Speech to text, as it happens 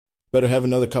Better have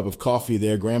another cup of coffee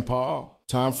there, Grandpa.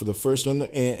 Time for the first one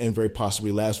and very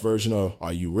possibly last version of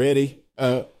Are You Ready?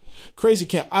 Crazy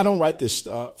Cam, I don't write this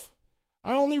stuff.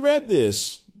 I only read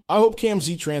this. I hope Cam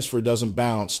Z transfer doesn't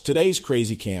bounce. Today's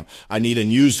Crazy Cam. I need a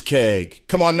used keg.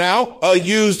 Come on now. A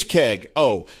used keg.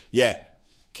 Oh, yeah.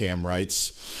 Cam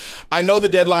writes, I know the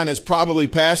deadline is probably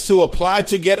passed to apply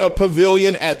to get a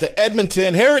pavilion at the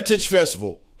Edmonton Heritage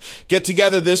Festival. Get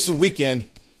together this weekend.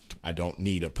 I don't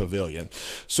need a pavilion.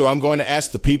 So I'm going to ask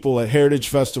the people at Heritage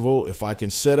Festival if I can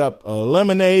set up a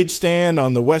lemonade stand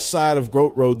on the west side of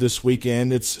Grote Road this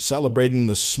weekend. It's celebrating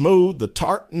the smooth, the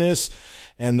tartness,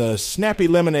 and the snappy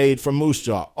lemonade from Moose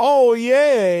Jaw. Oh,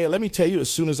 yeah. Let me tell you,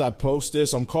 as soon as I post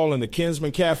this, I'm calling the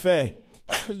Kinsman Cafe.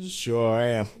 Sure I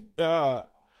am.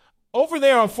 Over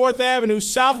there on 4th Avenue,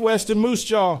 southwest of Moose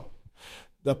Jaw.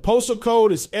 The postal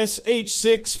code is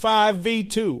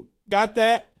SH65V2. Got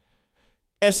that?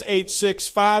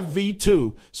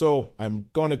 SH65V2. So I'm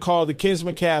going to call the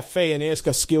Kinsman Cafe and ask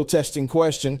a skill testing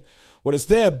question. What is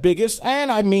their biggest,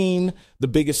 and I mean the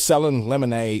biggest selling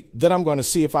lemonade? Then I'm going to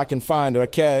see if I can find a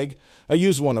keg. A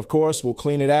used one, of course. We'll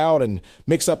clean it out and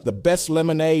mix up the best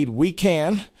lemonade we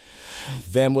can.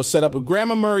 Then we'll set up a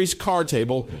Grandma Murray's card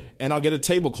table, and I'll get a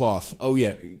tablecloth. Oh,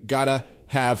 yeah, gotta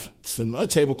have a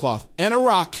tablecloth and a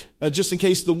rock, just in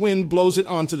case the wind blows it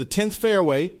onto the 10th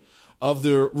fairway of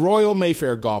the Royal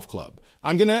Mayfair Golf Club.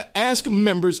 I'm going to ask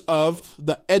members of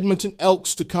the Edmonton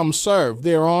Elks to come serve.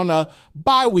 They're on a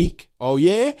bye week. Oh,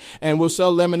 yeah? And we'll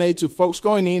sell lemonade to folks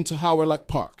going into Howard Lake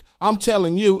Park. I'm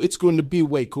telling you, it's going to be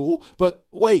way cool. But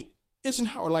wait, isn't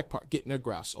Howard Lake Park getting their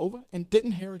grass over? And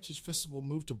didn't Heritage Festival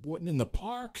move to Boynton in the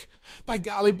Park? By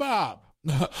golly, Bob.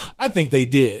 I think they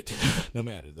did. No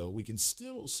matter, though, we can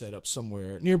still set up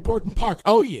somewhere near Boynton Park.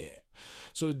 Oh, yeah.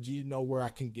 So do you know where I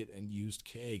can get a used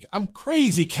keg? I'm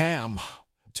Crazy Cam.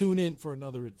 Tune in for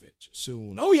another adventure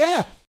soon. Oh, yeah.